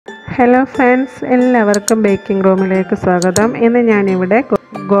Hello friends, എല്ലാവർക്കും baking റൂമിലേക്ക് സ്വാഗതം. ഇന്ന് ഞാനിവിടെ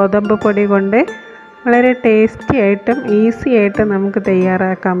ഗോതമ്പ് പൊടി കൊണ്ട് വളരെ ടേസ്റ്റി ആയിട്ടും ഈസി ആയിട്ടും നമുക്ക്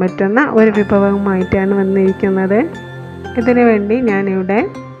തയ്യാറാക്കാൻ പറ്റുന്ന ഒരു വിഭവമായിട്ടാണ് വന്നിരിക്കുന്നത്. ഇതിനു വേണ്ടി ഞാനിവിടെ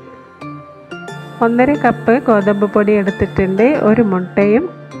 1.5 കപ്പ് ഗോതമ്പ് പൊടി എടുത്തിട്ടുണ്ട്. ഒരു മുട്ടയും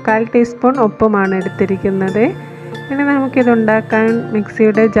 1/4 ടീസ്പൂൺ ഉപ്പുമാണ് എടുത്തിരിക്കുന്നത്. ഇനി നമുക്കിതുണ്ടാക്കാൻ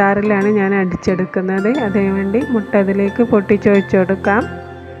മിക്സിയുടെ ജാറിലാണ് ഞാൻ അടിച്ചെടുക്കുന്നത്. അതിനുവേണ്ടി മുട്ട അതിലേക്ക് പൊട്ടിച്ചൊഴിച്ച് കൊടുക്കാം,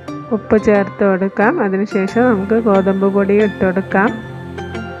 ഉപ്പ് ചേർത്ത് കൊടുക്കാം. അതിനുശേഷം നമുക്ക് ഗോതമ്പ് പൊടി ഇട്ട് കൊടുക്കാം.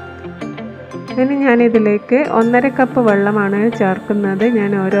 ഇനി ഞാനിതിലേക്ക് 1.5 കപ്പ് വെള്ളമാണ് ചേർക്കുന്നത്.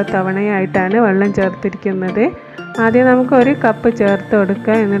 ഞാൻ ഓരോ തവണയായിട്ടാണ് വെള്ളം ചേർത്തിരിക്കുന്നത്. ആദ്യം നമുക്ക് 1 കപ്പ് ചേർത്ത്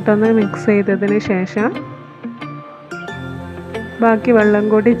കൊടുക്കുക, എന്നിട്ടൊന്ന് മിക്സ് ചെയ്തതിന് ശേഷം ബാക്കി വെള്ളം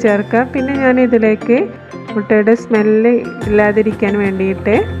കൂടി ചേർക്കുക. പിന്നെ ഞാനിതിലേക്ക് മുട്ടയുടെ സ്മെല്ല് ഇല്ലാതിരിക്കാൻ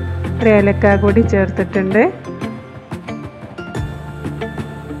വേണ്ടിയിട്ട് 1 ഏലക്ക കൂടി ചേർത്തിട്ടുണ്ട്.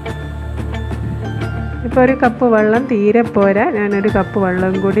 ഇപ്പോൾ 1 കപ്പ് വെള്ളം തീരെ പോരാ, ഞാൻ 1 കപ്പ്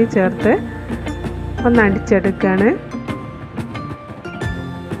വെള്ളം കൂടി ചേർത്ത് ഒന്ന് അടിച്ചെടുക്കുകയാണ്.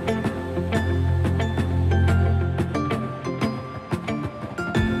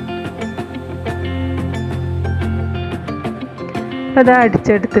 അപ്പോൾ അത്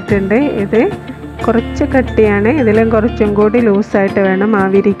അടിച്ചെടുത്തിട്ടുണ്ട്. ഇത് കുറച്ച് കട്ടിയാണ്, ഇതിലും കുറച്ചും കൂടി ലൂസായിട്ട് വേണം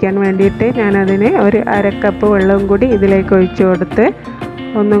ആവിരിക്കാൻ വേണ്ടിയിട്ട്. ഞാനതിന് 1/2 കപ്പ് വെള്ളം കൂടി ഇതിലേക്ക് ഒഴിച്ചു കൊടുത്ത്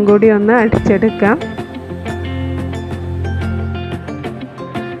ഒന്നും കൂടി ഒന്ന് അടിച്ചെടുക്കാം.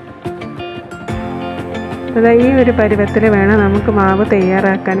 ഈ ഒരു പരുവത്തിൽ വേണം നമുക്ക് മാവ്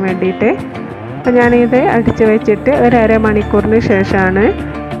തയ്യാറാക്കാൻ വേണ്ടിയിട്ട്. അപ്പോൾ ഞാനിത് അടിച്ച് വെച്ചിട്ട് 1/2 മണിക്കൂറിന് ശേഷമാണ്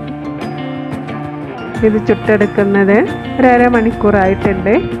ഇത് ചുട്ടെടുക്കുന്നത്. 1/2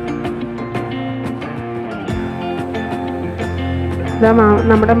 മണിക്കൂറായിട്ടുണ്ട്.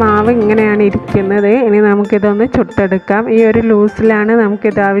 നമ്മുടെ മാവ് ഇങ്ങനെയാണ് ഇരിക്കുന്നത്. ഇനി നമുക്കിതൊന്ന് ചുട്ടെടുക്കാം. ഈ ഒരു ലൂസിലാണ്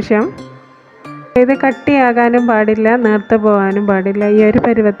നമുക്കിത് ആവശ്യം. ഇത് കട്ടിയാകാനും പാടില്ല, നേർത്ത് പോകാനും പാടില്ല. ഈ ഒരു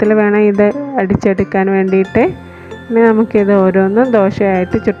പരുവത്തിൽ വേണം ഇത് അടിച്ചെടുക്കാൻ വേണ്ടിയിട്ട്. ഇനി നമുക്കിത് ഓരോന്നും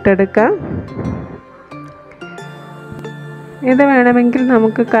ദോശയായിട്ട് ചുട്ടെടുക്കാം. ഇത് വേണമെങ്കിൽ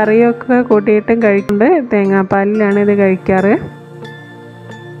നമുക്ക് കറിയൊക്കെ കൂട്ടിയിട്ടും കഴിക്കുന്നുണ്ട്. തേങ്ങാപ്പാലിലാണ് ഇത് കഴിക്കാറ്.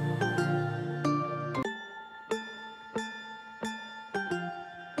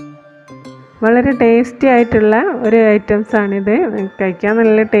 വളരെ ടേസ്റ്റി ആയിട്ടുള്ള ഒരു ഐറ്റംസാണിത്. കഴിക്കാൻ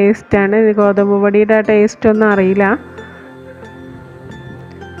നല്ല ടേസ്റ്റാണ്. ഇത് ഗോതമ്പ് പൊടിയുടെ ടേസ്റ്റൊന്നും അറിയില്ല.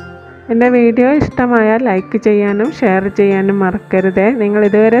 എൻ്റെ വീഡിയോ ഇഷ്ടമായാൽ ലൈക്ക് ചെയ്യാനും ഷെയർ ചെയ്യാനും മറക്കരുത്. നിങ്ങൾ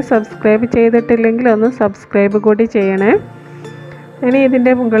ഇതുവരെ സബ്സ്ക്രൈബ് ചെയ്തിട്ടില്ലെങ്കിൽ ഒന്ന് സബ്സ്ക്രൈബ് കൂടി ചെയ്യണേ. ഇനി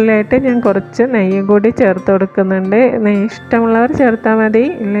ഇതിൻ്റെ മുകളിലായിട്ട് ഞാൻ കുറച്ച് നെയ്യും കൂടി ചേർത്ത് കൊടുക്കുന്നുണ്ട്. നെയ്യ് ഇഷ്ടമുള്ളവർ ചേർത്താൽ മതി,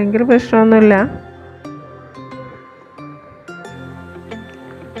 ഇല്ലെങ്കിൽ പ്രശ്നമൊന്നുമില്ല.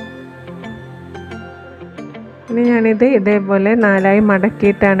 ഇനി ഞാനിത് ഇതേപോലെ 4ആയി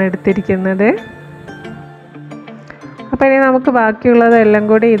മടക്കിയിട്ടാണ് എടുത്തിരിക്കുന്നത്. അപ്പോൾ ഇനി നമുക്ക് ബാക്കിയുള്ളതെല്ലാം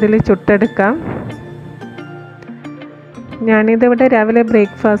കൂടി ഇതിൽ ചുട്ടെടുക്കാം. ഞാനിതിവിടെ രാവിലെ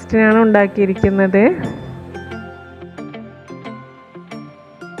ബ്രേക്ക്ഫാസ്റ്റിനാണ് ഉണ്ടാക്കിയിരിക്കുന്നത്.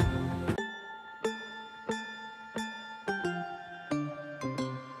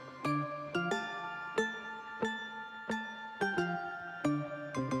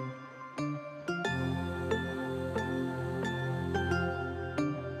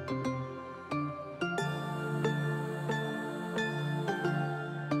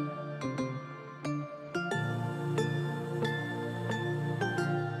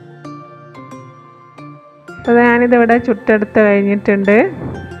 അപ്പോൾ ഞാനിതിവിടെ ചുട്ടെടുത്ത് കഴിഞ്ഞിട്ടുണ്ട്.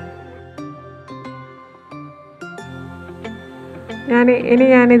 ഇനി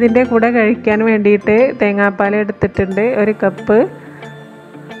ഞാനിതിൻ്റെ കൂടെ കഴിക്കാൻ വേണ്ടിയിട്ട് തേങ്ങാപ്പാൽ എടുത്തിട്ടുണ്ട്. 1 കപ്പ്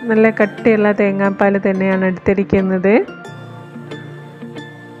നല്ല കട്ടിയുള്ള തേങ്ങാപ്പാൽ തന്നെയാണ് എടുത്തിരിക്കുന്നത്.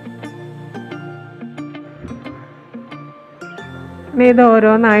 ഇനി ഇത്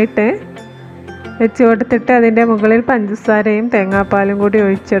ഓരോന്നായിട്ട് വെച്ച് കൊടുത്തിട്ട് അതിൻ്റെ മുകളിൽ പഞ്ചസാരയും തേങ്ങാപ്പാലും കൂടി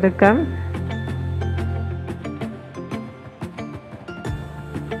ഒഴിച്ചെടുക്കാം.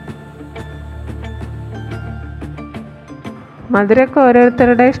 മധുരമൊക്കെ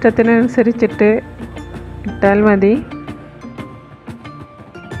ഓരോരുത്തരുടെ ഇഷ്ടത്തിനനുസരിച്ചിട്ട് ഇട്ടാൽ മതി.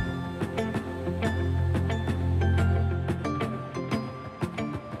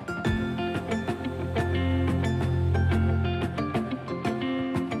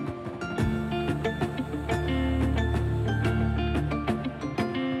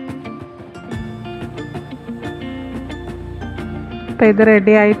 അപ്പോൾ ഇത്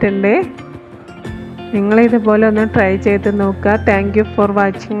റെഡി ആയിട്ടുണ്ട്. നിങ്ങളിതുപോലെ ഒന്ന് ട്രൈ ചെയ്ത് നോക്കുക. Thank you for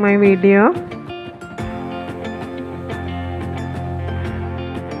watching my video.